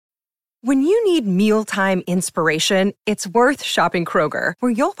When you need mealtime inspiration, it's worth shopping Kroger,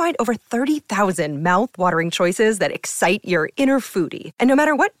 where you'll find over 30,000 mouth-watering choices that excite your inner foodie. And no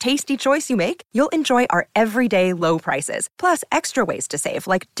matter what tasty choice you make, you'll enjoy our everyday low prices, plus extra ways to save,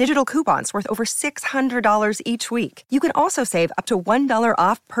 like digital coupons worth over $600 each week. You can also save up to $1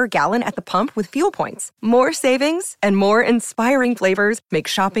 off per gallon at the pump with fuel points. More savings and more inspiring flavors make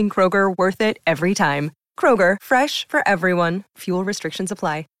shopping Kroger worth it every time. Kroger, fresh for everyone. Fuel restrictions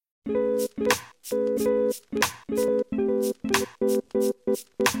apply.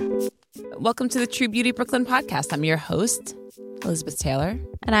 Welcome to the True Beauty Brooklyn podcast. I'm your host, Elizabeth Taylor.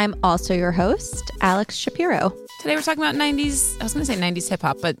 And I'm also your host, Alex Shapiro. Today we're talking about 90s, I was going to say 90s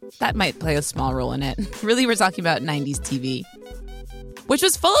hip-hop, but that might play a small role in it. Really, we're talking about 90s TV, which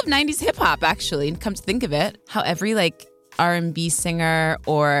was full of 90s hip-hop, actually. Come to think of it, how every, R&B singer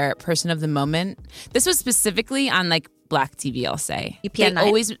or person of the moment, this was specifically on, Black TV, I'll say. UPN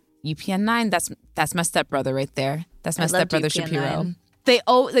 9. UPN 9, that's my stepbrother right there. That's my stepbrother UPN Shapiro.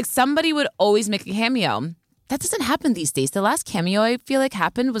 9. Somebody would always make a cameo. That doesn't happen these days. The last cameo I feel like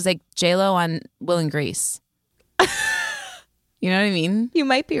happened was J-Lo on Will and Grace. You know what I mean? You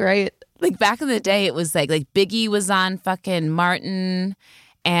might be right. Back in the day, it was like Biggie was on fucking Martin,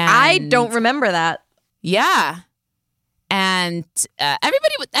 and I don't remember that. Yeah, and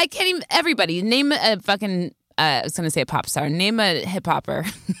everybody name a fucking. I was gonna say a pop star. Name a hip hopper.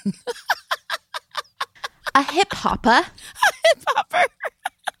 A hip hopper. A hip hopper.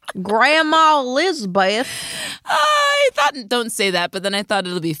 Grandma Elizabeth. I thought, don't say that, but then I thought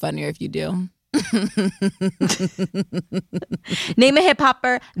it'll be funnier if you do. Name a hip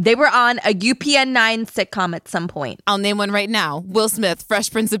hopper. They were on a UPN 9 sitcom at some point. I'll name one right now. Will Smith,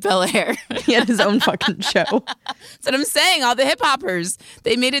 Fresh Prince of Bel-Air. He had his own fucking show. That's what I'm saying. All the hip hoppers,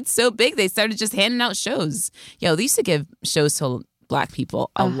 they made it so big, they started just handing out shows. Yo, they used to give shows to Black people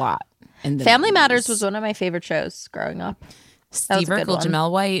a lot. Family Matters was one of my favorite shows growing up. Steve Urkel,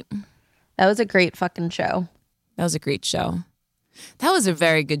 Jamel White. That was a great fucking show. That was a great show. That was a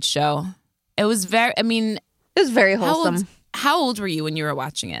very good show. It was very, it was very wholesome. How old were you when you were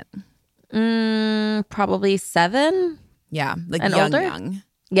watching it? Probably 7. Yeah, and older. Young.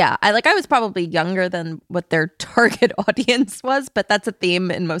 Yeah, I was probably younger than what their target audience was, but that's a theme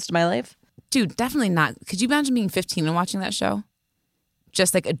in most of my life. Dude, definitely not. Could you imagine being 15 and watching that show?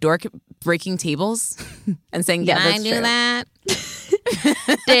 Just like a dork breaking tables and saying, "Did I do that?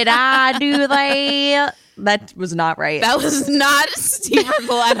 Did I do that?" That was not right. That was not Steve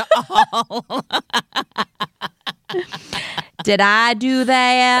Urkel at all. Did I do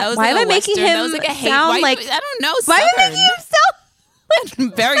that? Why am I making him that was like a sound white, I don't know. Why am I making him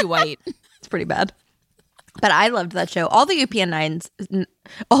sound very white? It's pretty bad. But I loved that show. All the UPN 9s.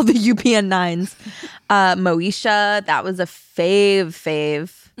 Moesha, that was a fave.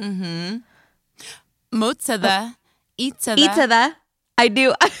 Mm-hmm. Motada. Itada. I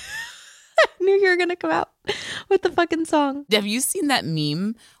do. I knew you were going to come out with the fucking song. Have you seen that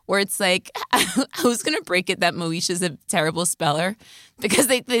meme where it's like, I was going to break it that Moesha's a terrible speller because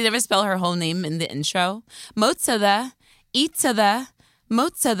they never spell her whole name in the intro. Motada. Itada.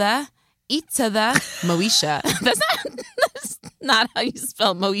 Motada. Itada. Moesha. That's not how you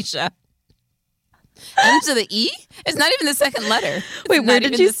spell Moesha. M to the E? It's not even the second letter. Wait, where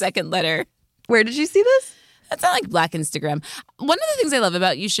did you? The second letter. Where did you see this? That's not like Black Instagram. One of the things I love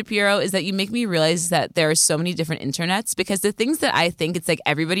about you, Shapiro, is that you make me realize that there are so many different internets, because the things that I think it's like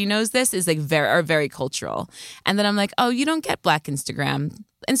everybody knows this is are very cultural. And then I'm like, oh, you don't get Black Instagram.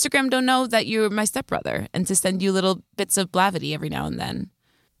 Instagram don't know that you're my stepbrother, and to send you little bits of blavity every now and then.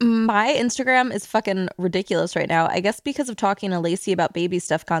 My Instagram is fucking ridiculous right now. I guess because of talking to Lacey about baby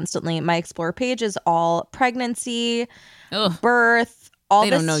stuff constantly, my Explore page is all pregnancy, birth, all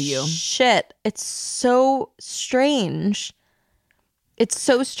this don't know you. Shit. It's so strange.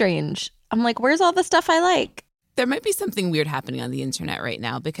 I'm like, where's all the stuff I like? There might be something weird happening on the internet right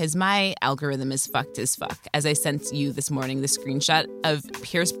now, because my algorithm is fucked as fuck. As I sent you this morning, the screenshot of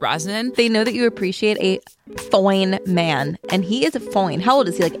Pierce Brosnan. They know that you appreciate a fine man, and he is a fine. How old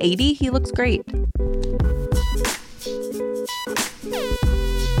is he? Like 80? He looks great.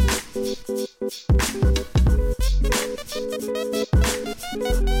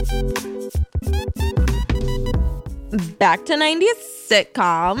 Back to 90s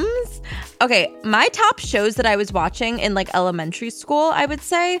sitcoms. Okay, my top shows that I was watching in like elementary school, I would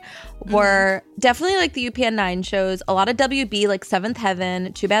say, were definitely like the UPN 9 shows. A lot of WB, like Seventh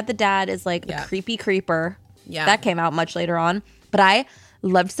Heaven. Too Bad the Dad is like a creepy creeper. Yeah. That came out much later on. But I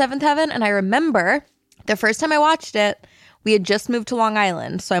loved Seventh Heaven, and I remember the first time I watched it, we had just moved to Long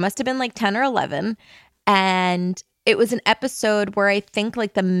Island. So I must have been like 10 or 11. And it was an episode where I think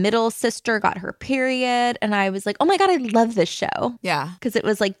like the middle sister got her period. And I was like, oh my God, I love this show. Yeah. Because it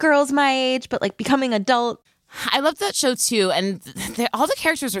was like girls my age, but like becoming adult. I love that show too, and all the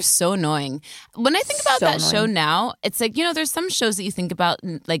characters are so annoying. When I think about that show now, it's like, you know, there's some shows that you think about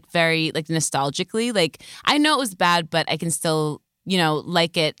like very like nostalgically. Like I know it was bad, but I can still, you know,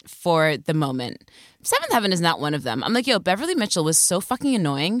 like it for the moment. Seventh Heaven is not one of them. I'm like, yo, Beverly Mitchell was so fucking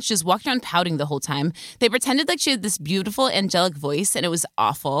annoying. She was walking around pouting the whole time. They pretended like she had this beautiful angelic voice, and it was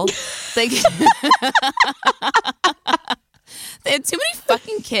awful. Like. They had too many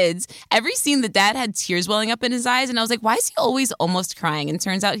fucking kids. Every scene, the dad had tears welling up in his eyes. And I was like, why is he always almost crying? And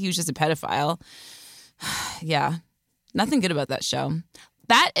turns out he was just a pedophile. Yeah. Nothing good about that show.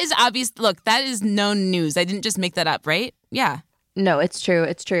 That is obvious. Look, that is known news. I didn't just make that up, right? Yeah. No, it's true.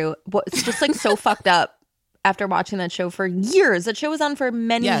 It's true. It's just like so fucked up after watching that show for years. That show was on for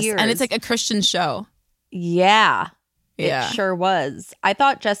many years. And it's like a Christian show. Yeah. Yeah. It sure was. I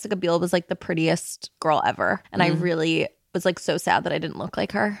thought Jessica Biel was like the prettiest girl ever. And I really was like so sad that I didn't look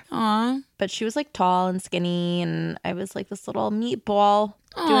like her. Aww. But she was like tall and skinny, and I was like this little meatball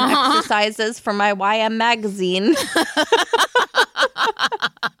doing exercises for my YM magazine. I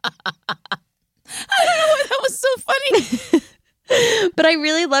don't know why that was so funny. But I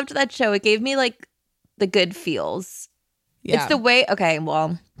really loved that show. It gave me like the good feels. Yeah. It's the way, okay,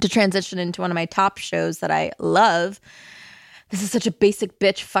 well, to transition into one of my top shows that I love. This is such a basic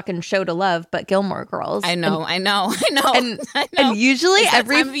bitch fucking show to love, but Gilmore Girls. I know. And usually it's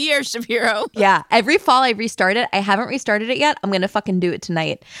every that time of year, Shapiro. Yeah, every fall I restart it. I haven't restarted it yet. I'm going to fucking do it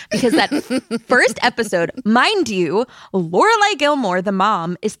tonight. Because that first episode, mind you, Lorelai Gilmore, the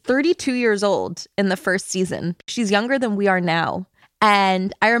mom, is 32 years old in the first season. She's younger than we are now.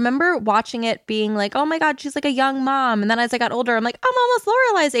 And I remember watching it being like, oh my God, she's like a young mom. And then as I got older, I'm like, I'm almost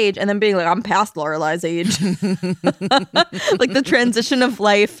Lorelai's age. And then being like, I'm past Lorelai's age. Like the transition of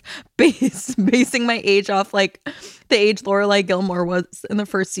life, basing my age off like the age Lorelai Gilmore was in the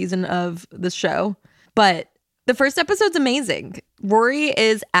first season of the show. But the first episode's amazing. Rory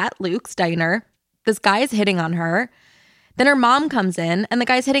is at Luke's diner. This guy is hitting on her. Then her mom comes in and the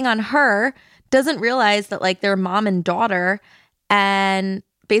guy's hitting on her, doesn't realize that like they're mom and daughter. And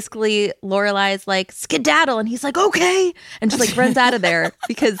basically Lorelai's like, skedaddle. And he's like, okay. And just like runs out of there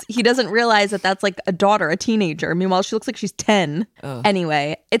because he doesn't realize that that's like a daughter, a teenager. Meanwhile, she looks like she's 10. Ugh.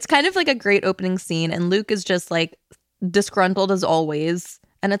 Anyway, it's kind of like a great opening scene. And Luke is just like disgruntled as always.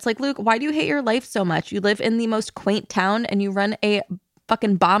 And it's like, Luke, why do you hate your life so much? You live in the most quaint town and you run a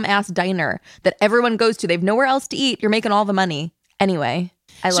fucking bomb-ass diner that everyone goes to. They have nowhere else to eat. You're making all the money. Anyway.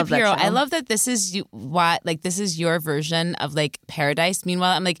 I love Shapiro, that show. I love that this is this is your version of like Paradise.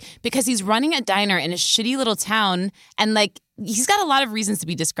 Meanwhile, I'm like, because he's running a diner in a shitty little town and like he's got a lot of reasons to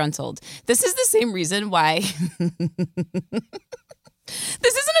be disgruntled. This is the same reason why this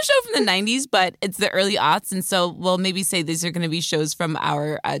isn't a show from the 90s, but it's the early aughts. And so we'll maybe say these are going to be shows from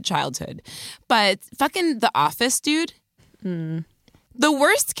our childhood. But fucking The Office, dude. The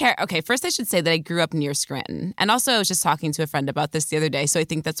worst okay, first I should say that I grew up near Scranton. And also I was just talking to a friend about this the other day, so I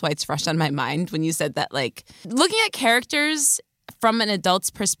think that's why it's fresh on my mind when you said that, like, looking at characters from an adult's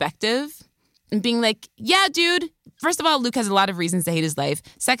perspective and being like, yeah, dude, first of all, Luke has a lot of reasons to hate his life.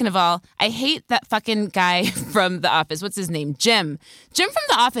 Second of all, I hate that fucking guy from The Office. What's his name? Jim. Jim from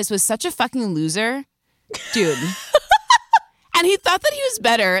The Office was such a fucking loser. Dude. And he thought that he was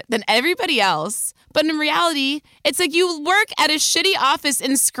better than everybody else. But in reality, it's like you work at a shitty office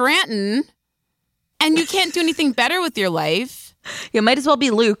in Scranton and you can't do anything better with your life. You might as well be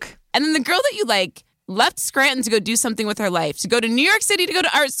Luke. And then the girl that you like left Scranton to go do something with her life, to go to New York City to go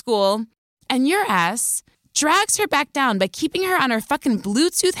to art school, and your ass drags her back down by keeping her on her fucking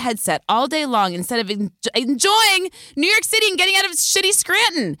Bluetooth headset all day long instead of enjoying New York City and getting out of shitty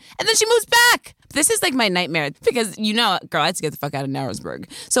Scranton. And then she moves back. This is like my nightmare because, you know, girl, I had to get the fuck out of Narrowsburg.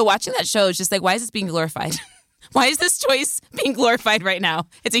 So watching that show is just like, why is this being glorified? Why is this choice being glorified right now?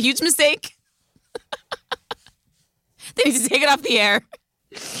 It's a huge mistake. They need to take it off the air.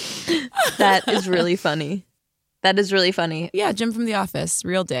 That is really funny. That is really funny. Yeah, Jim from The Office,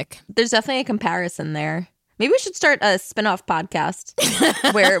 real dick. There's definitely a comparison there. Maybe we should start a spin-off podcast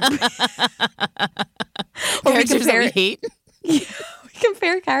where characters that we hate. Yeah, we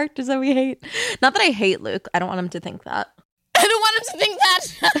compare characters that we hate. Not that I hate Luke. I don't want him to think that. I don't want him to think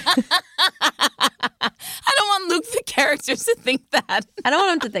that. I don't want Luke the characters to think that. I don't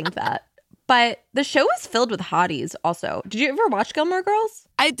want him to think that. But the show was filled with hotties also. Did you ever watch Gilmore Girls?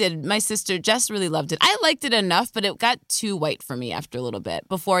 I did. My sister Jess really loved it. I liked it enough, but it got too white for me after a little bit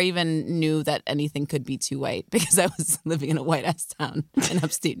before I even knew that anything could be too white because I was living in a white-ass town in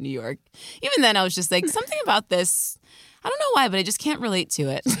upstate New York. Even then, I was just like, something about this, I don't know why, but I just can't relate to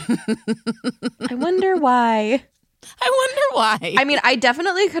it. I wonder why. I mean, I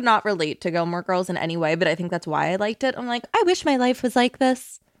definitely could not relate to Gilmore Girls in any way, but I think that's why I liked it. I'm like, I wish my life was like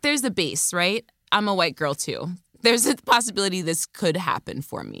this. There's the base, right? I'm a white girl too. There's a possibility this could happen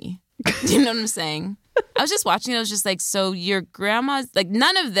for me. Do you know what I'm saying? I was just watching it. I was just like, so your grandma's like,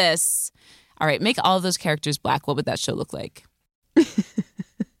 none of this. All right, make all of those characters black. What would that show look like?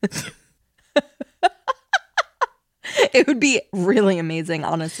 It would be really amazing,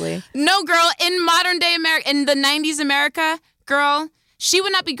 honestly. No, girl, in modern day America, in the 90s America, girl, she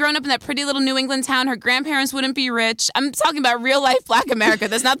would not be grown up in that pretty little New England town. Her grandparents wouldn't be rich. I'm talking about real life black America.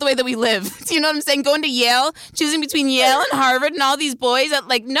 That's not the way that we live. Do you know what I'm saying? Going to Yale, choosing between Yale and Harvard and all these boys.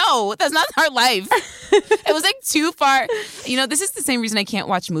 Like, no, that's not our life. It was like too far. You know, this is the same reason I can't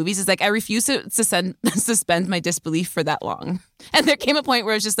watch movies. It's like I refuse to suspend my disbelief for that long. And there came a point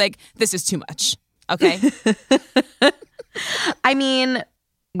where it's just like, this is too much. Okay? I mean,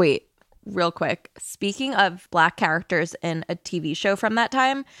 wait. Real quick, speaking of black characters in a TV show from that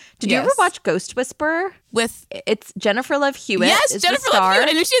time, did you ever watch Ghost Whisperer? It's Jennifer Love Hewitt. Yes, is Jennifer the star. Love Hewitt.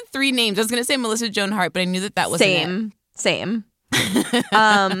 I knew she had 3 names. I was going to say Melissa Joan Hart, but I knew that wasn't Same.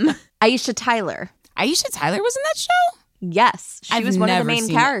 Aisha Tyler. Aisha Tyler was in that show? Yes, she was one of the main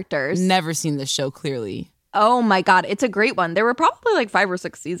characters. Never seen the show clearly. Oh my God, it's a great one. There were probably like 5 or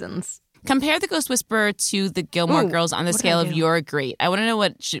 6 seasons. Compare the Ghost Whisperer to the Gilmore Girls on the scale of your great. I want to know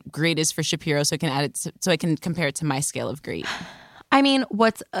what great is for Shapiro so I can add it so I can compare it to my scale of great. I mean,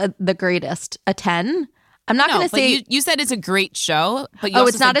 what's the greatest? A 10? I'm not going to say you said it's a great show, but you also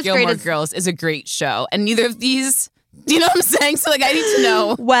it's not said as Gilmore great as Girls is a great show, and neither of these. Do you know what I'm saying? So like, I need to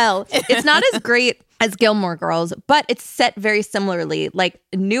know. Well, it's not as great as Gilmore Girls, but it's set very similarly, like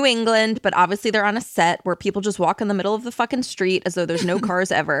New England, but obviously they're on a set where people just walk in the middle of the fucking street as though there's no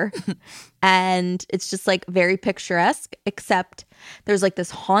cars ever. And it's just like very picturesque, except there's like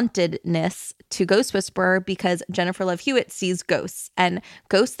this hauntedness to Ghost Whisperer because Jennifer Love Hewitt sees ghosts, and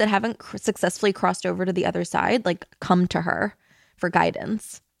ghosts that haven't successfully crossed over to the other side like come to her for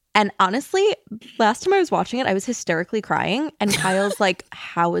guidance. And honestly, last time I was watching it, I was hysterically crying. And Kyle's like,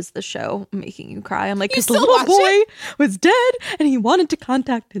 how is the show making you cry? I'm like, because the little boy was dead and he wanted to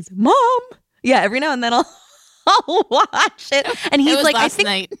contact his mom. Yeah, every now and then I'll watch it. And he's like, last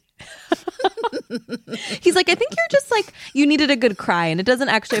night. He's like, I think you're just like, you needed a good cry and it doesn't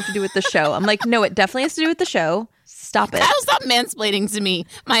actually have to do with the show. I'm like, no, it definitely has to do with the show. Stop it. Kyle, stop mansplaining to me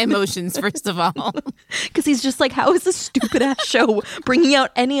my emotions, first of all. Because he's just like, how is this stupid ass show bringing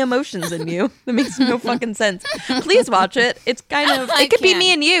out any emotions in you? That makes no fucking sense. Please watch it. It's kind of, it could be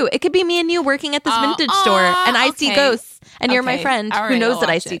me and you. It could be me and you working at this vintage store and I see ghosts and you're my friend who knows that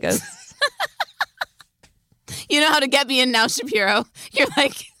I see ghosts. You know how to get me in now, Shapiro. You're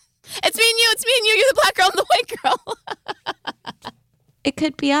like, it's me and you. You're the black girl and the white girl. It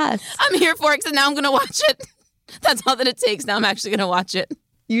could be us. I'm here for it because now I'm going to watch it. That's all that it takes. Now I'm actually going to watch it.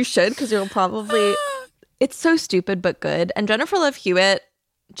 You should, because you'll probably... It's so stupid but good. And Jennifer Love Hewitt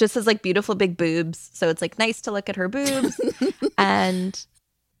just has like beautiful big boobs. So it's like nice to look at her boobs. And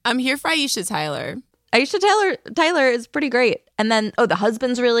I'm here for Aisha Tyler. Aisha Tyler is pretty great. And then, the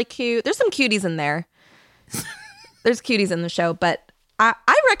husband's really cute. There's some cuties in there. There's cuties in the show, but I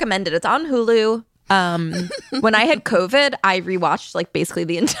recommend it. It's on Hulu. When I had COVID, I rewatched like basically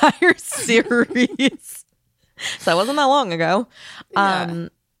the entire series. So that wasn't that long ago. Yeah.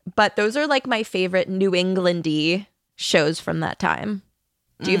 But those are like my favorite New England-y shows from that time.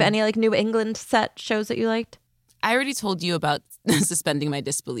 Do you have any like New England set shows that you liked? I already told you about suspending my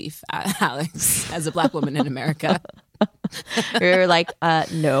disbelief, Alex, as a black woman in America. You're like,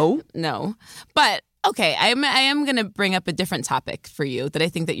 no. But okay, I am going to bring up a different topic for you that I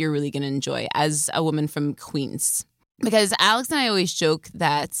think that you're really going to enjoy as a woman from Queens. Because Alex and I always joke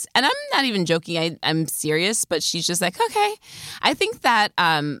that, and I'm not even joking, I'm serious, but she's just like, okay. I think that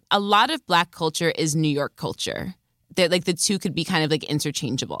a lot of black culture is New York culture. That like the two could be kind of like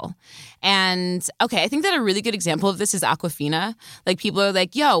interchangeable. And okay, I think that a really good example of this is Awkwafina. Like people are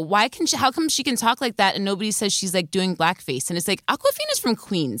like, yo, how come she can talk like that and nobody says she's like doing blackface? And it's like, Awkwafina's from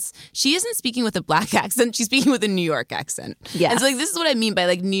Queens. She isn't speaking with a black accent, she's speaking with a New York accent. Yeah. And so like this is what I mean by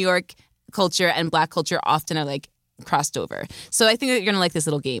like New York culture and black culture often are like crossed over. So I think that you're going to like this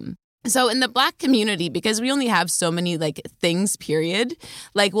little game. So in the black community, because we only have so many like things, period,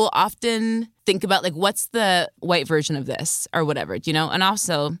 like we'll often think about like, what's the white version of this or whatever, you know? And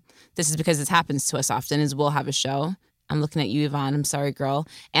also this is because it happens to us often, is we'll have a show. I'm looking at you, Yvonne. I'm sorry, girl.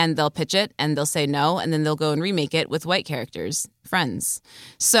 And they'll pitch it and they'll say no. And then they'll go and remake it with white characters, Friends.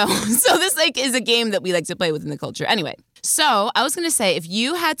 So this like is a game that we like to play within the culture. Anyway, so I was going to say, if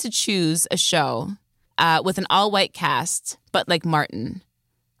you had to choose a show with an all white cast, but like Martin,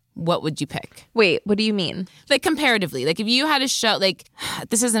 what would you pick? Wait, what do you mean? Like comparatively, like if you had a show, like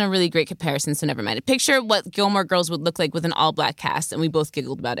this isn't a really great comparison, so never mind. Picture what Gilmore Girls would look like with an all-black cast, and we both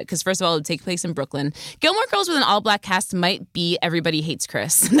giggled about it because first of all, it would take place in Brooklyn. Gilmore Girls with an all-black cast might be Everybody Hates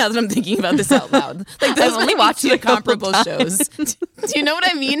Chris. Now that I'm thinking about this out loud, like those only might watched be it a two couple comparable times. shows. Do you know what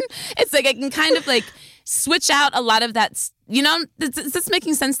I mean? It's like I can kind of like switch out a lot of that. You know, is this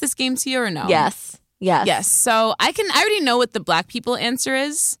making sense? This game to you or no? Yes. Yes. So I already know what the black people answer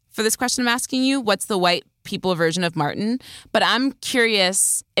is. For this question I'm asking you, what's the white people version of Martin? But I'm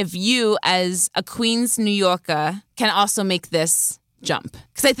curious if you, as a Queens, New Yorker, can also make this jump.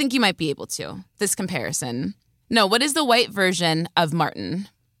 Because I think you might be able to, this comparison. No, what is the white version of Martin?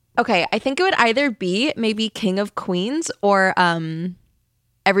 Okay, I think it would either be maybe King of Queens or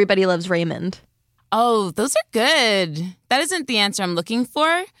Everybody Loves Raymond. Oh, those are good. That isn't the answer I'm looking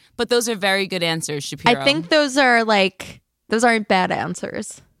for, but those are very good answers, Shapiro. I think those aren't bad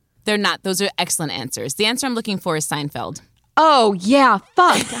answers. They're not. Those are excellent answers. The answer I'm looking for is Seinfeld. Oh, yeah.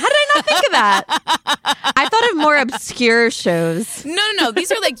 Fuck. How did I not think of that? I thought of more obscure shows. No.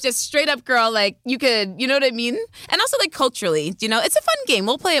 These are like just straight up girl. Like you know what I mean? And also like culturally, you know, it's a fun game.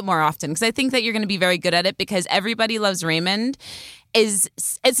 We'll play it more often because I think that you're going to be very good at it because Everybody Loves Raymond it's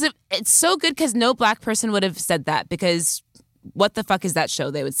so good because no black person would have said that because what the fuck is that show,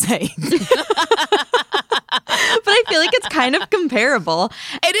 they would say. But I feel like it's kind of comparable.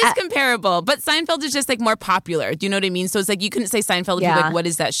 It is comparable, but Seinfeld is just like more popular. Do you know what I mean? So it's like you couldn't say Seinfeld if you're like, what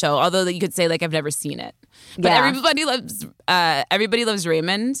is that show? Although you could say like I've never seen it. But Everybody Loves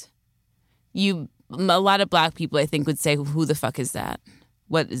Raymond. A lot of black people I think would say, who the fuck is that?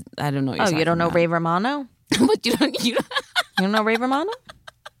 What is, I don't know. What you don't know about. Ray Romano? What you don't know Ray Romano?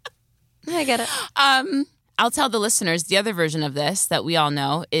 I get it. I'll tell the listeners the other version of this that we all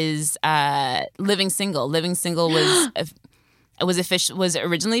know is Living Single. Living Single was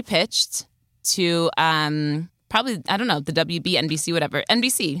originally pitched to probably, I don't know, the WB, NBC, whatever.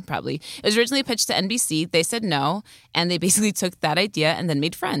 NBC, probably. It was originally pitched to NBC. They said no, and they basically took that idea and then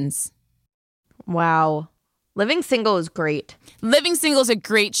made Friends. Wow. Living Single is great. Living Single is a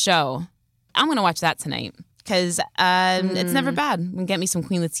great show. I'm going to watch that tonight. Because it's never bad. I'm going to get me some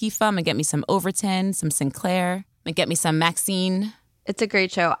Queen Latifah. I'm going to get me some Overton, some Sinclair. I'm going to get me some Maxine. It's a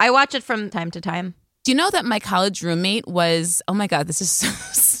great show. I watch it from time to time. Do you know that my college roommate was, oh my God, this is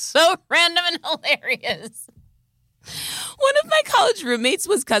so random and hilarious. One of my college roommates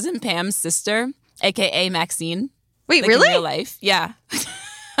was Cousin Pam's sister, a.k.a. Maxine. Wait, like really? In real life. Yeah.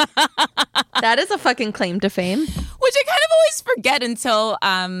 That is a fucking claim to fame. Which I kind of always forget until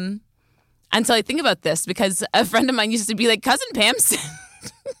I think about this because a friend of mine used to be like, Cousin Pam,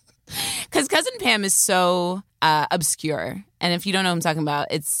 because Cousin Pam is so obscure. And if you don't know what I'm talking about,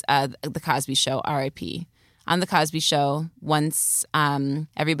 it's The Cosby Show, R.I.P. On The Cosby Show, once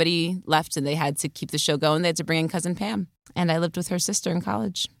everybody left and they had to keep the show going, they had to bring in Cousin Pam. And I lived with her sister in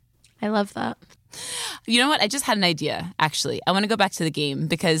college. I love that. You know what? I just had an idea, actually. I want to go back to the game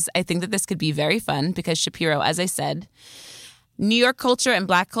because I think that this could be very fun because Shapiro, as I said, New York culture and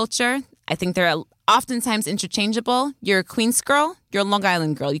black culture, I think they're oftentimes interchangeable. You're a Queens girl. You're a Long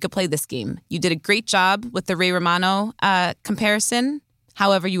Island girl. You could play this game. You did a great job with the Ray Romano comparison.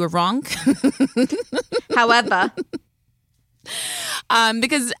 However, you were wrong. However.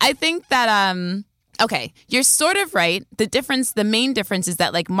 Because I think that, okay, you're sort of right. The main difference is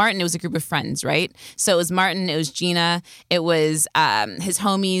that like Martin, it was a group of friends, right? So it was Martin, it was Gina, it was his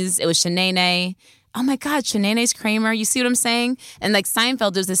homies, it was Shanae. Oh my God, Shanae's Kramer. You see what I'm saying? And like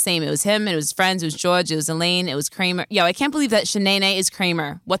Seinfeld was the same. It was him, it was friends, it was George, it was Elaine, it was Kramer. Yo, I can't believe that Shanae is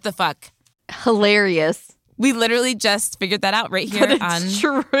Kramer. What the fuck? Hilarious. We literally just figured that out right here on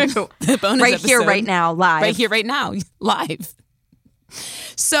true. The bonus right episode. here, right now, live. Right here, right now, live.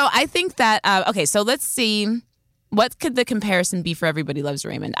 So I think that, okay, so let's see. What could the comparison be for Everybody Loves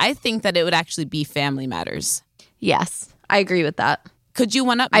Raymond? I think that it would actually be Family Matters. Yes, I agree with that. Could you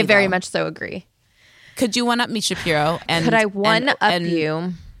one-up me, I very though? much so agree. Could you one-up me, Shapiro? And could I one-up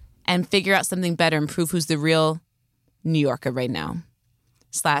you? And figure out something better and prove who's the real New Yorker right now.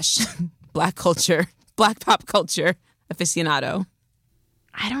 / black culture, black pop culture aficionado.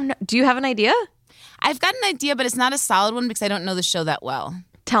 I don't know. Do you have an idea? I've got an idea, but it's not a solid one because I don't know the show that well.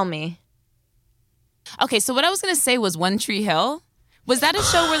 Tell me. Okay, so what I was going to say was One Tree Hill, Was that a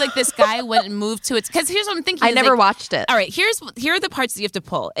show where like this guy went and moved to it? Because here's what I'm thinking. I never watched it. All right, here are the parts that you have to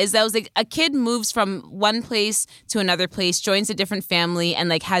pull. Is that was like a kid moves from one place to another place, joins a different family, and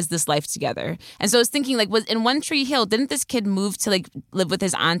like has this life together. And so I was thinking, like, was in One Tree Hill, didn't this kid move to like live with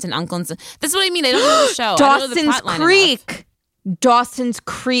his aunt and uncle? And so, that's what I mean. I don't know the show. Dawson's Creek. Dawson's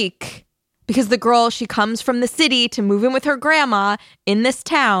Creek. Because the girl, she comes from the city to move in with her grandma in this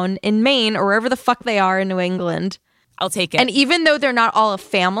town in Maine or wherever the fuck they are in New England. I'll take it. And even though they're not all a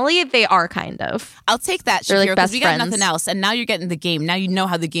family, they are kind of. I'll take that, They're Shapiro, like because best we got friends. nothing else. And now you're getting the game. Now you know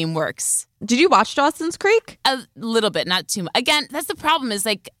how the game works. Did you watch Dawson's Creek? A little bit, not too much. Again, that's the problem is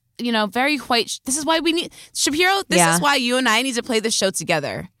like, you know, very white. This is why we need, Shapiro, this is why you and I need to play this show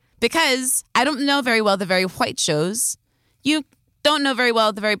together. Because I don't know very well the very white shows. You don't know very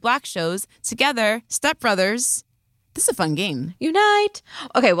well the very black shows. Together, Step Brothers. This is a fun game. Unite.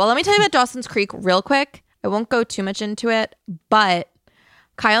 Okay, well, let me tell you about Dawson's Creek real quick. I won't go too much into it, but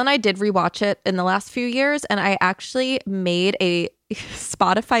Kyle and I did rewatch it in the last few years, and I actually made a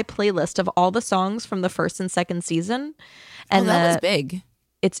Spotify playlist of all the songs from the first and second season. And that was big.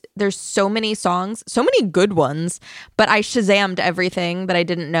 There's so many songs, so many good ones, but I Shazammed everything that I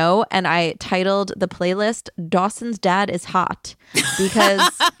didn't know, and I titled the playlist Dawson's Dad is Hot because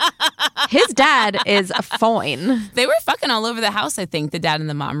his dad is a fine. They were fucking all over the house, I think, the dad and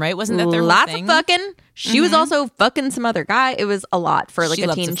the mom, right? Wasn't that their Lots whole thing? of fucking. She was also fucking some other guy. It was a lot for like She a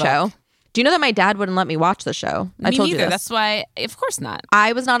loved to teen fuck. show. Do you know that my dad wouldn't let me watch the show? I Me told neither. you this. That's why, of course not.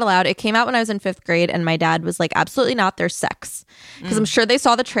 I was not allowed. It came out when I was in 5th grade, and my dad was like, absolutely not. There's sex. Because I'm sure they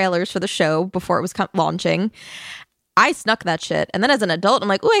saw the trailers for the show before it was launching. I snuck that shit. And then as an adult, I'm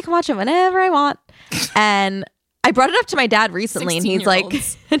like, oh, I can watch it whenever I want. And I brought it up to my dad recently, and he's like,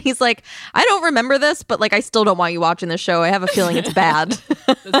 16-year-olds. I don't remember this, but like, I still don't want you watching the show. I have a feeling it's bad.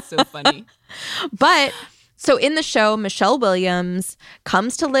 That's so funny. But so in the show, Michelle Williams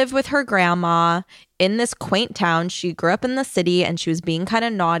comes to live with her grandma in this quaint town. She grew up in the city and she was being kind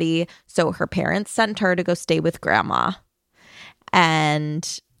of naughty. So her parents sent her to go stay with grandma.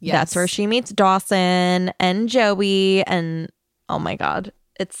 And that's where she meets Dawson and Joey. And oh my God,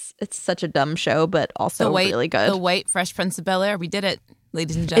 it's such a dumb show, but also really good. The white Fresh Prince of Bel-Air. We did it,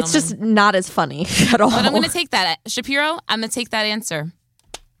 ladies and gentlemen. It's just not as funny at all. But I'm going to take that. Shapiro, I'm going to take that answer.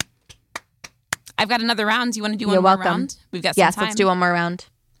 I've got another round. Do you want to do one more round? We've got some time. Yes, let's do one more round.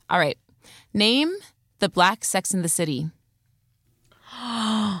 All right. Name the black Sex in the City.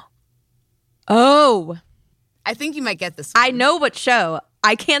 Oh. I think you might get this one. I know what show.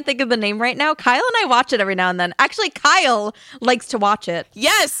 I can't think of the name right now. Kyle and I watch it every now and then. Actually, Kyle likes to watch it.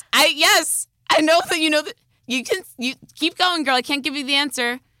 Yes. I know that you know that. You keep going, girl. I can't give you the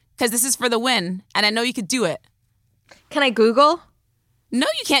answer because this is for the win. And I know you could do it. Can I Google? No,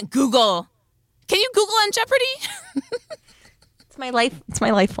 you can't Google. Can you Google on Jeopardy? It's my life. It's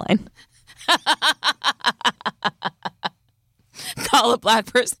my lifeline. Call a black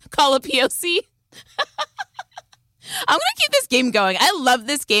person. Call a POC. I'm going to keep this game going. I love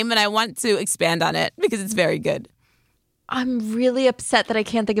this game and I want to expand on it because it's very good. I'm really upset that I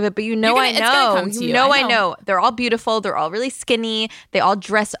can't think of it, but It's gonna come to you. I know. They're all beautiful. They're all really skinny. They all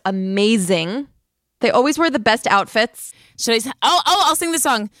dress amazing. They always wear the best outfits. Should I? I'll sing the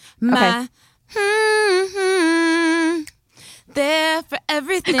song. My there for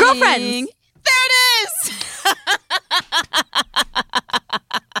everything. Girlfriends. There it is.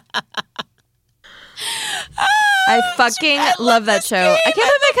 I fucking love that show. game. I can't believe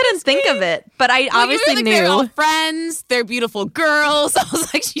I couldn't think of it, but I obviously like, they're all knew. friends. They're beautiful girls. I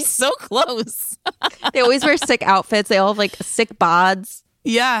was like, she's so close. They always wear sick outfits. They all have like sick bods.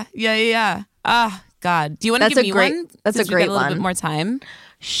 Yeah. Ah, God. Do you want to That's give a me great- one? that's a Since we great got a little one. bit more time.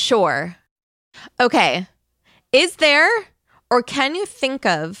 Sure. Okay. Is there or can you think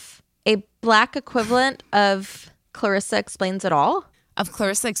of a black equivalent of Clarissa Explains It All? Of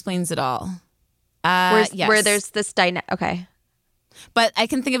Clarissa Explains It All. Yes. Yes. There's this dynamic. Okay. But I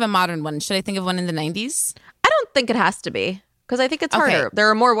can think of a modern one. Should I think of one in the 90s? I don't think it has to be because I think it's Okay. harder. There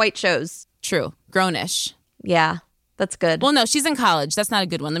are more white shows. True. Grownish. Yeah, that's good. Well, no, she's in college. That's not a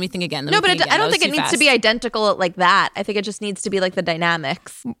good one. Let me think again. No, but I don't think it needs to be identical like that. I think it just needs to be like the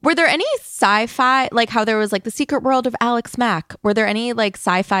dynamics. Were there any sci-fi, like how there was like The Secret World of Alex Mack? Were there any like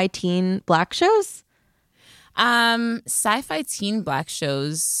sci-fi teen black shows? Sci-fi teen black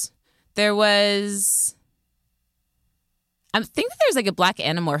shows. There was... I think that there's like a black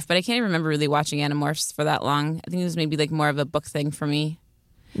Animorph, but I can't even remember really watching Animorphs for that long. I think it was maybe like more of a book thing for me.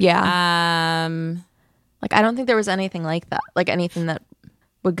 Yeah. Like I don't think there was anything like that. Like anything that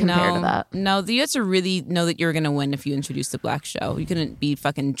would compare to that. No, you had to really know that you were going to win if you introduced a black show. You couldn't be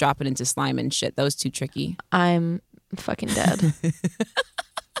fucking dropping into slime and shit. That was too tricky. I'm I'm fucking dead.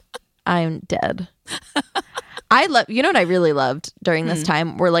 I'm dead. I love, you know what I really loved during this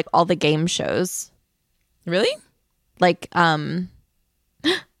time were like all the game shows. Really? Like, why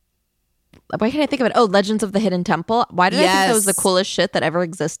can't I think of it? Oh, Legends of the Hidden Temple. Why did I think that was the coolest shit that ever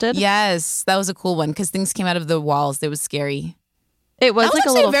existed? Yes, that was a cool one because things came out of the walls. It was scary. It was That like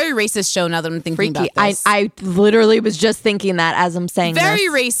was a little a very racist show now that I'm thinking freaky. about this. I literally was just thinking that as I'm saying Very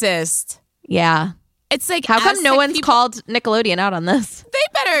this. racist. Yeah. It's like, How come no Aztec one's people- called Nickelodeon out on this? They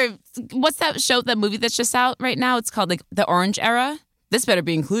better. What's that show? That movie that's just out right now? It's called like The Orange Era. This better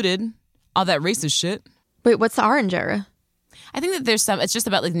be included. All that racist shit. Wait, what's the Orange Era? I think that there's some. It's just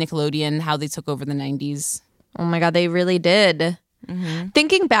about like Nickelodeon, how they took over the 90s. Oh my God, they really did.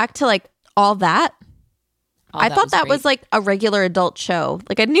 Thinking back to like all that, I thought that was like a regular adult show.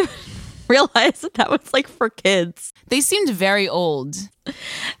 Like I didn't even realize that was like for kids. They seemed very old.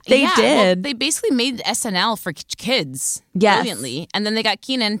 They Well, did. they basically made SNL for kids. Yes. Brilliantly. And then they got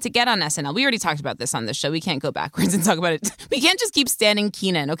Keenan to get on SNL. We already talked about this on this show. We can't go backwards and talk about it. We can't just keep standing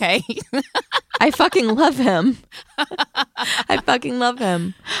Keenan, okay? I fucking love him. I fucking love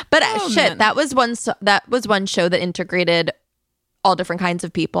him. But man. that was one show that integrated all different kinds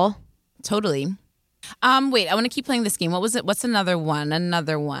of people. Totally. Wait, I want to keep playing this game. What was it? What's another one?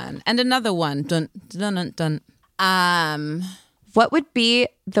 Another one. And another one. Dun, dun, dun, dun. What would be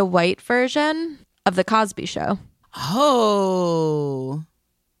the white version of the Cosby Show? Oh.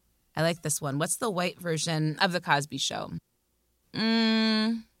 I like this one. What's the white version of the Cosby Show?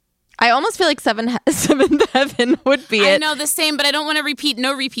 I almost feel like Seventh Heaven would be I it. know the same, but I don't want to repeat.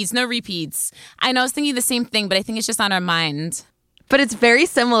 No repeats. I know I was thinking the same thing, but I think it's just on our mind. But it's very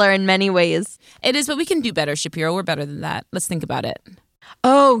similar in many ways. It is, but we can do better, Shapiro. We're better than that. Let's think about it.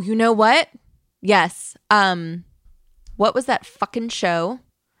 Oh, you know what? Yes. What was that fucking show?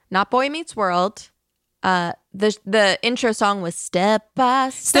 Not Boy Meets World. The intro song was Step by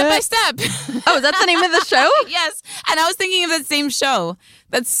Step. Step by Step. Oh, is that the name of the show? Yes. And I was thinking of that same show.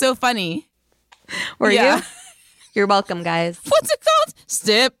 That's so funny. Were Yeah. you? You're welcome, guys. What's it called?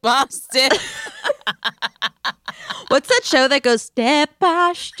 Step by Step. What's that show that goes step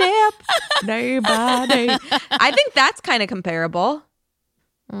by step, day by day? I think that's kind of comparable.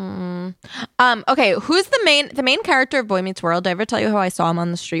 Okay, who's the main character of Boy Meets World? Did I ever tell you how I saw him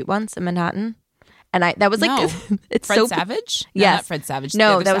on the street once in Manhattan? And that was like No. it's Fred so Savage? Yes. No, not Fred Savage.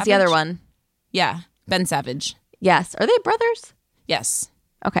 No, The that was the other Savage? one. Yeah. Ben Savage. Yes. Are they brothers? Yes.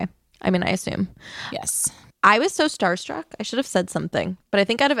 Okay. I mean, I assume. Yes. I was so starstruck. I should have said something. But I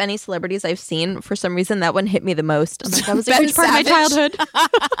think out of any celebrities I've seen, for some reason, that one hit me the most. I'm like, that was a Ben huge part of my Savage? childhood.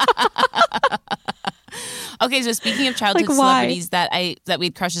 Okay, so speaking of childhood Like, why? celebrities that we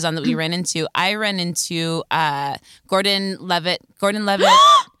had crushes on that we ran into, I ran into Gordon Levitt.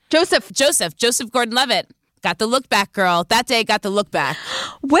 Joseph Gordon-Levitt. Got the look back, girl. That day got the look back.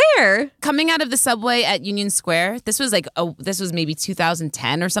 Where? Coming out of the subway at Union Square. This was maybe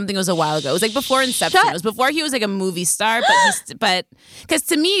 2010 or something. It was a while ago. It was like before Inception. It was before he was like a movie star, but because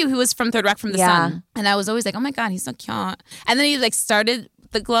to me he was from Third Rock from the Sun, and I was always like, oh my God, he's so cute. And then he like started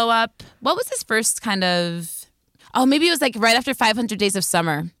the glow up. What was his first kind of? Oh, maybe it was like right after 500 Days of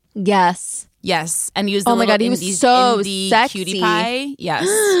Summer. Yes. Yes, and he was. Oh my God, he was so indie sexy. cutie pie. Yes.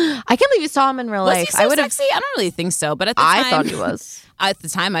 I can't believe you saw him in real Was life. he so I would have. sexy? I don't really think so, but at the time, I thought he was. At the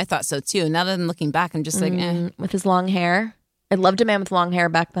time, I thought so too. Now that I'm looking back, I'm just like, With his long hair. I loved a man with long hair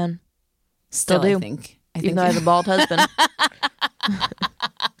back then. Still, do. I think. Even though I have a bald husband. Why do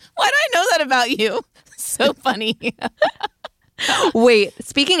I know that about you? So funny. Wait,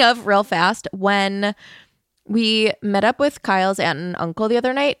 speaking of real fast, when we met up with Kyle's aunt and uncle the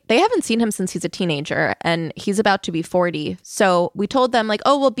other night, they haven't seen him since he's a teenager and he's about to be 40. So we told them like,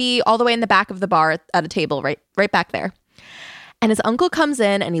 oh, we'll be all the way in the back of the bar at a table right back there. And his uncle comes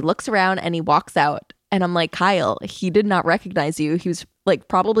in and he looks around and he walks out. And I'm like, Kyle, he did not recognize you. He was like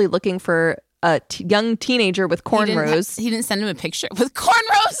probably looking for a young teenager with cornrows. He didn't send him a picture with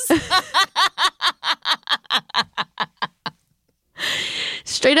cornrows.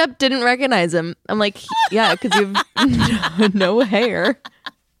 Straight up didn't recognize him. I'm like, yeah, because you have no hair.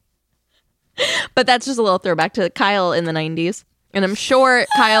 But that's just a little throwback to Kyle in the 90s. And I'm sure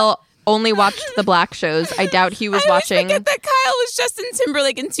Kyle only watched the black shows. I doubt he was watching. I forget that Kyle was Justin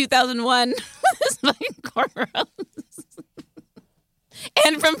Timberlake in 2001 with his fucking cornrows.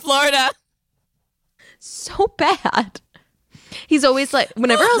 And from Florida. So bad. He's always like,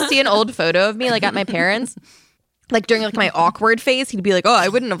 whenever I'll see an old photo of me, like at my parents', like during like my awkward phase, he'd be like, oh, I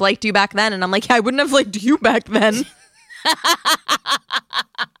wouldn't have liked you back then. And I'm like, yeah, I wouldn't have liked you back then.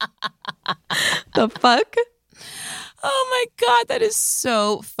 The fuck? Oh my God, that is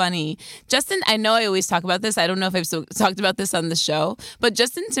so funny. Justin, I know I always talk about this. I don't know if I've talked about this on the show, but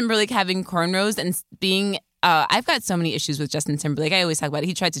Justin Timberlake having cornrows and being, I've got so many issues with Justin Timberlake. I always talk about it.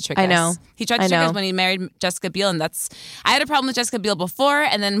 He tried to trick us. I know. He tried to trick us when he married Jessica Biel, and I had a problem with Jessica Biel before,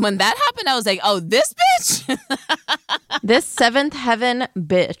 and then when that happened, I was like, oh, this bitch? This seventh heaven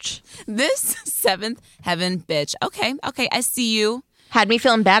bitch. This seventh heaven bitch. Okay, I see you. Had me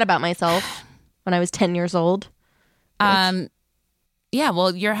feeling bad about myself when I was 10 years old. Yeah,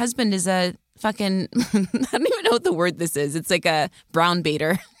 well, your husband is a fucking, I don't even know what the word this is. It's like a brown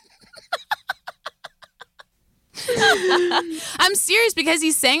baiter. I'm serious because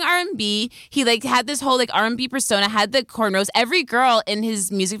he sang R&B. He like had this whole like R&B persona, had the cornrows. Every girl in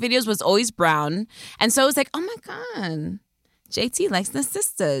his music videos was always brown. And so it was like, oh my God, JT likes the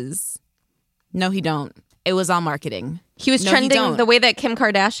sisters. No, he don't. It was all marketing. He was trending the way that Kim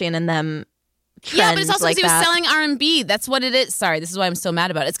Kardashian and them trend. Yeah, but it's also like because he was that. selling R&B. That's what it is. Sorry, this is why I'm so mad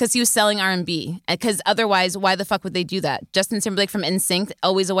about it. It's because he was selling R&B. Because otherwise, why the fuck would they do that? Justin Timberlake from NSYNC,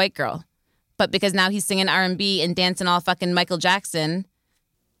 always a white girl. But because now he's singing R&B and dancing all fucking Michael Jackson.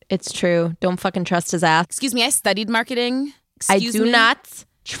 It's true. Don't fucking trust his ass. Excuse me, I studied marketing. I do not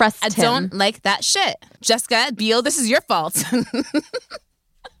trust him. I don't like that shit. Jessica Biel, this is your fault.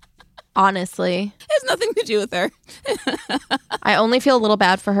 Honestly. It has nothing to do with her. I only feel a little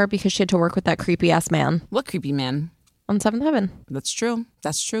bad for her because she had to work with that creepy ass man What creepy man? on Seventh Heaven. That's true.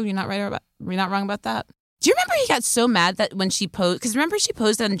 That's true. You're not wrong about that. Do you remember he got so mad that when she posed, because remember she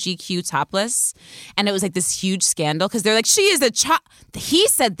posed on GQ topless and it was like this huge scandal because they're like, she is a child. He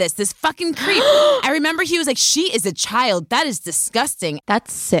said this fucking creep. I remember he was like, she is a child. That is disgusting.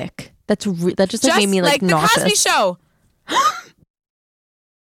 That's sick. That just like, made me like nauseous. The Cosby Show.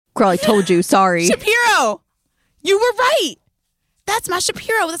 Girl, I told you. Sorry. Shapiro. You were right. That's my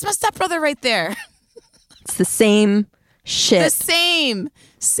Shapiro. That's my stepbrother right there. It's the same shit. The same.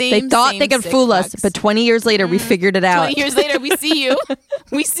 They thought they could fool us, but 20 years later, we figured it out. 20 years later, we see you.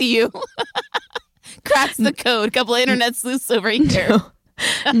 We see you. Cracks the code. Couple of internet sleuths over here.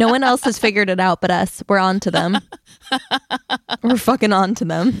 No one else has figured it out but us. We're on to them. We're fucking on to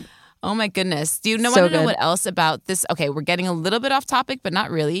them. Oh my goodness. Do you want So to know good. what else about this? Okay, we're getting a little bit off topic, but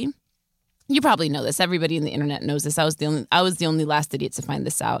not really. You probably know this. Everybody in the internet knows this. I was the only last idiot to find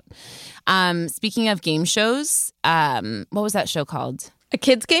this out. Speaking of game shows, what was that show called? A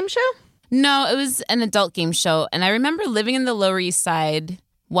kids game show? No, it was an adult game show. And I remember living in the Lower East Side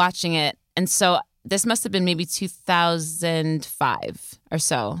watching it. And so this must have been maybe 2005 or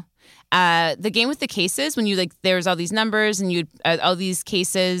so. The game with the cases, when you like, there was all these numbers and you'd all these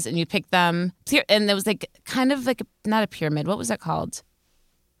cases and you pick them. And there was like kind of like not a pyramid. What was that called?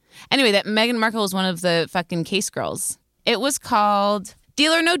 Anyway, that Meghan Markle was one of the fucking case girls. It was called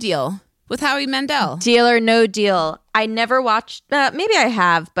Deal or No Deal with Howie Mandel. Deal or No Deal. I never watched, maybe I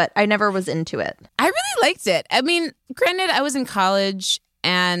have, but I never was into it. I really liked it. I mean, granted, I was in college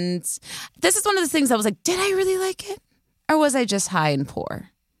and this is one of the things I was like, did I really like it? Or was I just high and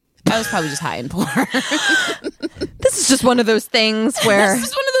poor? I was probably just high and poor. This is just one of those things where... This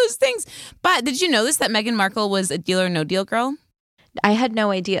is one of those things. But did you know this, that Meghan Markle was a Deal or No Deal girl? I had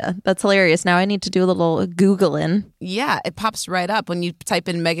no idea. That's hilarious. Now I need to do a little Googling. Yeah, it pops right up when you type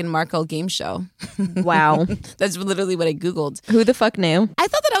in Meghan Markle game show. Wow. That's literally what I Googled. Who the fuck knew? I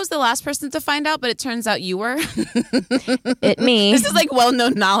thought that I was the last person to find out, but it turns out you were. It me. This is like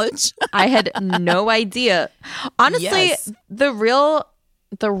well-known knowledge. I had no idea. Honestly, Yes. the real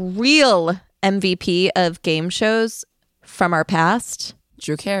MVP of game shows from our past,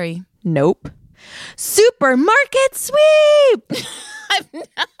 Drew Carey. nope. Supermarket Sweep. I've never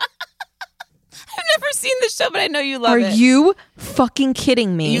seen this show, but I know you love Are it. you fucking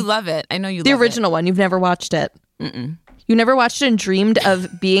kidding me? You love it. I know you the love original one. You've never watched it. Mm-mm. You never watched it and dreamed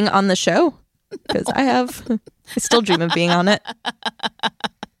of being on the show? Because I have. I still dream of being on it.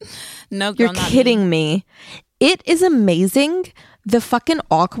 No, girl, You're not kidding me. It is amazing the fucking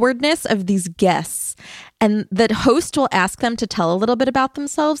awkwardness of these guests. And the host will ask them to tell a little bit about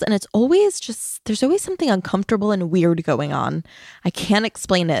themselves. And it's always just, there's always something uncomfortable and weird going on. I can't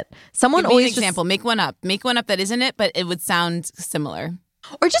explain it. Someone Give me always an example. Make one up. Make one up that isn't it, but it would sound similar.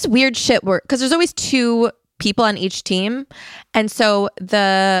 or just weird shit where, because there's always two people on each team. And so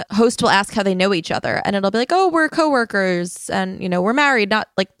the host will ask how they know each other. And it'll be like, oh, we're coworkers and, you know, we're married. Not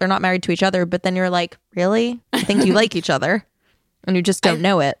like they're not married to each other. But then you're like, really? I think you like each other. And you just don't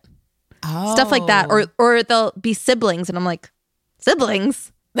know it. Oh. Stuff like that. Or they'll be siblings. And I'm like,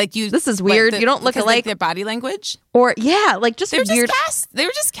 siblings? Like you, This is weird. You don't look because, alike. their body language. Or yeah, like just They were weird. just cast. They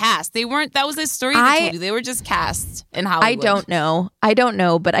were just cast. They weren't. That was a story they told you. They were just cast in Hollywood. I don't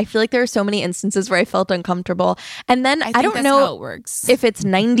know, but I feel like there are so many instances where I felt uncomfortable. And then I don't that's know how it works. if it's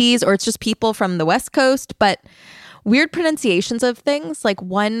 90s or it's just people from the West Coast, but weird pronunciations of things. Like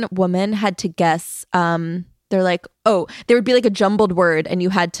one woman had to guess. They're like, oh, there would be like a jumbled word, and you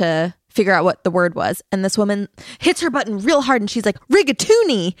had to figure out what the word was. And this woman hits her button real hard and she's like,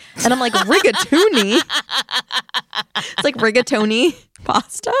 rigatoni. And I'm like, rigatoni? It's like rigatoni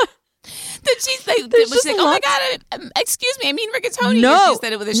pasta. Did she say, was she like, oh my God, excuse me, I mean rigatoni? No. Or she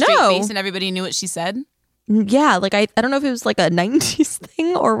said it with a straight face and everybody knew what she said? Yeah, like I don't know if it was like a 90s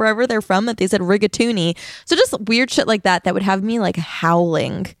thing or wherever they're from that they said rigatoni. So just weird shit like that would have me like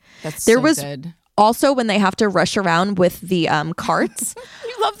howling. That's there so was good. Also, when they have to rush around with the carts.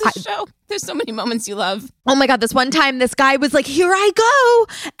 You love this show. There's so many moments you love. Oh my God, this one time this guy was like, here I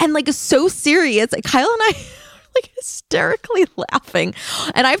go. And like so serious. Like Kyle and I are like hysterically laughing.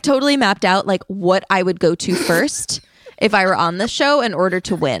 And I've totally mapped out like what I would go to first if I were on the show in order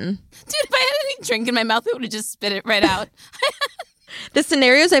to win. Dude, if I had any drink in my mouth, I would have just spit it right out. The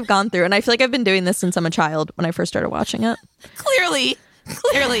scenarios I've gone through, and I feel like I've been doing this since I'm a child when I first started watching it.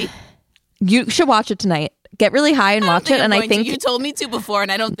 Clearly. You should watch it tonight. Get really high and watch it. And I think you told me to before,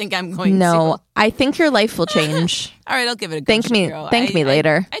 and I don't think I'm going to. No, I think your life will change. All right, I'll give it a go. Thank me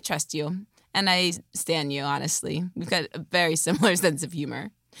later. I trust you, and I stand you. Honestly, we've got a very similar sense of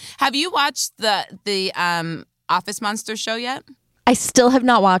humor. Have you watched the Office Monster show yet? I still have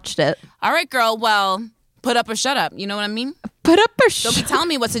not watched it. All right, girl. Well, put up or shut up. You know what I mean? Put up or Don't be telling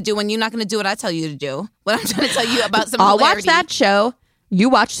me what to do when you're not going to do what I tell you to do. What I'm trying to tell you about some I'll hilarity. watch that show. You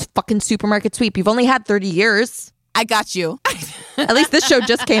watch fucking Supermarket Sweep. You've only had 30 years. I got you. At least this show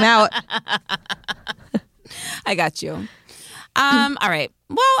just came out. I got you. All right.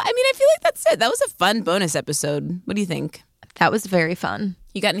 Well, I mean, I feel like that's it. That was a fun bonus episode. What do you think? That was very fun.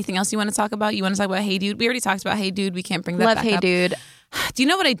 You got anything else you want to talk about? You want to talk about Hey Dude? We already talked about Hey Dude. We can't bring that back up. Love Hey Dude. Do you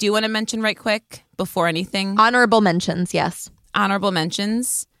know what I do want to mention right quick before anything? Honorable mentions, yes. Honorable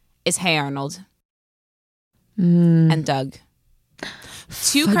mentions is Hey Arnold and Doug.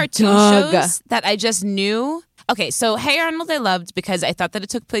 Two cartoon shows that I just knew. Okay, so Hey Arnold I loved because I thought that it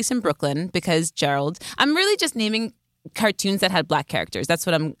took place in Brooklyn because Gerald. I'm really just naming cartoons that had black characters. That's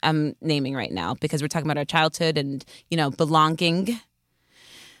what I'm naming right now because we're talking about our childhood and, you know, belonging.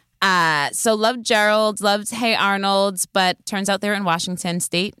 So loved Gerald, loved Hey Arnold, but turns out they're in Washington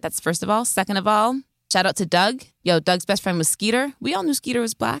State. That's first of all. Second of all, shout out to Doug. Yo, Doug's best friend was Skeeter. We all knew Skeeter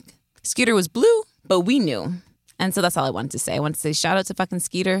was black. Skeeter was blue, but we knew. And so that's all I wanted to say. I wanted to say shout out to fucking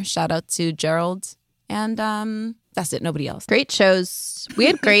Skeeter, shout out to Gerald, and that's it. Nobody else. Great shows. We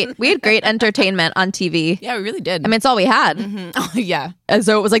had great entertainment on TV. Yeah, we really did. I mean, it's all we had. Mm-hmm. Oh, yeah. As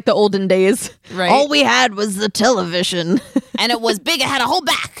though it was like the olden days. Right. All we had was the television. And it was big. It had a whole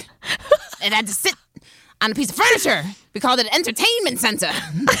back. It had to sit on a piece of furniture. We called it an entertainment center.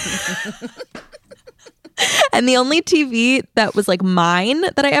 And the only TV that was like mine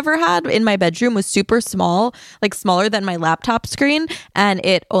that I ever had in my bedroom was super small, like smaller than my laptop screen. And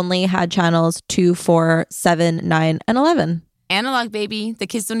it only had channels 2, 4, 7, 9, and 11. Analog, baby. The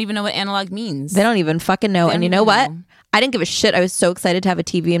kids don't even know what analog means. They don't even fucking know. And you know what? I didn't give a shit. I was so excited to have a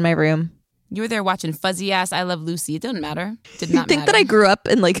TV in my room. You were there watching fuzzy ass I Love Lucy. It didn't matter. Did not You think matter. that I grew up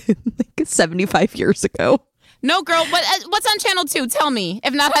in like 75 years ago? No, girl. What's on channel 2? Tell me.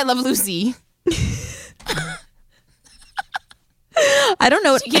 If not, I Love Lucy. I don't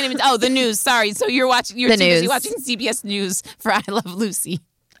know. You can't even. Oh, the news. Sorry. So you're watching. You're The too busy news. watching CBS News for I Love Lucy.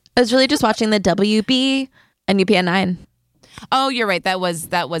 I was really just watching the WB and UPN 9. Oh, you're right. That was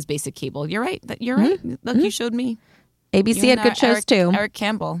basic cable. You're right. You're right. Look, you showed me. ABC You had and good shows Eric, too. Eric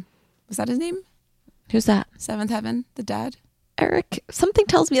Campbell. Was that his name? Who's that? Seventh Heaven, the dad. Eric. Something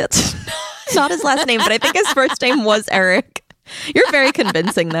tells me that's not his last name, but I think his first name was Eric. You're very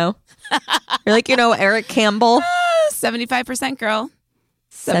convincing, though. You're like, Eric Campbell. 75% girl.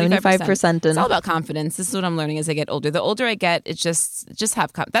 75%. It's all about confidence. This is what I'm learning as I get older. The older I get, it's just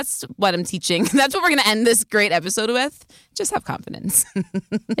have confidence. That's what I'm teaching. That's what we're going to end this great episode with. Just have confidence.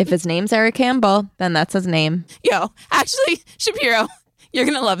 If his name's Eric Campbell, then that's his name. Yo, actually, Shapiro, you're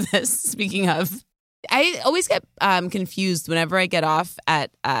going to love this. Speaking of, I always get confused whenever I get off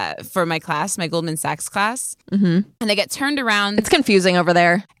at for my class, my Goldman Sachs class, and I get turned around. It's confusing over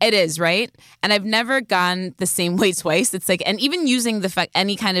there. It is, right? And I've never gone the same way twice. It's like, and even using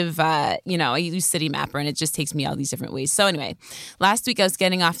any kind of, I use City Mapper, and it just takes me all these different ways. So anyway, last week I was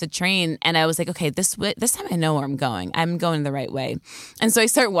getting off the train, and I was like, okay, this time I know where I'm going. I'm going the right way. And so I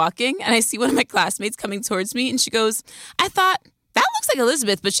start walking, and I see one of my classmates coming towards me, and she goes, I thought That looks like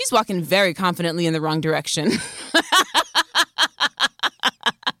Elizabeth, but she's walking very confidently in the wrong direction.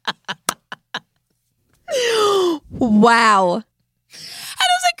 Wow. And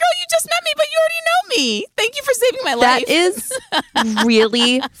I was like, girl, you just met me, but you already know me. Thank you for saving my life. That is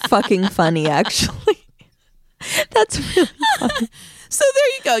really fucking funny, actually. That's really funny. So there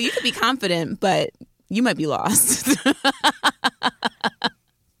you go. You could be confident, but you might be lost.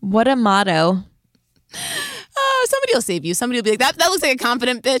 What a motto. Oh, somebody will save you. Somebody will be like, that looks like a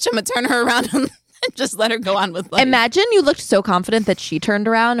confident bitch. I'm going to turn her around and just let her go on with life. Imagine you looked so confident that she turned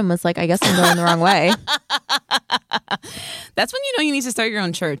around and was like, I guess I'm going the wrong way. That's when you know you need to start your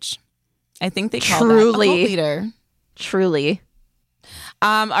own church. I think they call Truly. that a cult leader. Truly.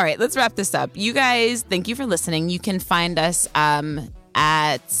 All right, let's wrap this up. You guys, thank you for listening. You can find us where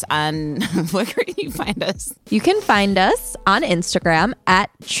can you find us? You can find us on Instagram at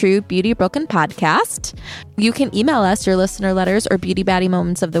True Beauty Brooklyn Podcast. You can email us your listener letters or beauty baddie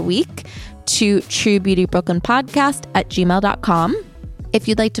moments of the week to truebeautybrooklynpodcast@gmail.com. If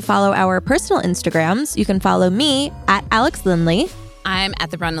you'd like to follow our personal Instagrams, you can follow me at Alex Lindley. I'm at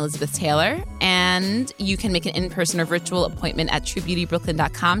the Brown Elizabeth Taylor, and you can make an in-person or virtual appointment at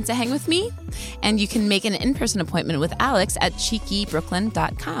truebeautybrooklyn.com to hang with me. And you can make an in-person appointment with Alex at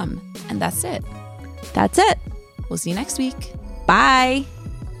cheekybrooklyn.com. And that's it. That's it. We'll see you next week. Bye.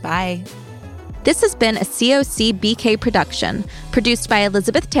 Bye. This has been a COC BK production, produced by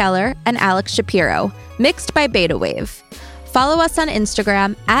Elizabeth Taylor and Alex Shapiro, mixed by Beta Wave. Follow us on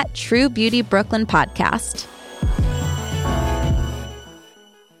Instagram at True Beauty Brooklyn Podcast.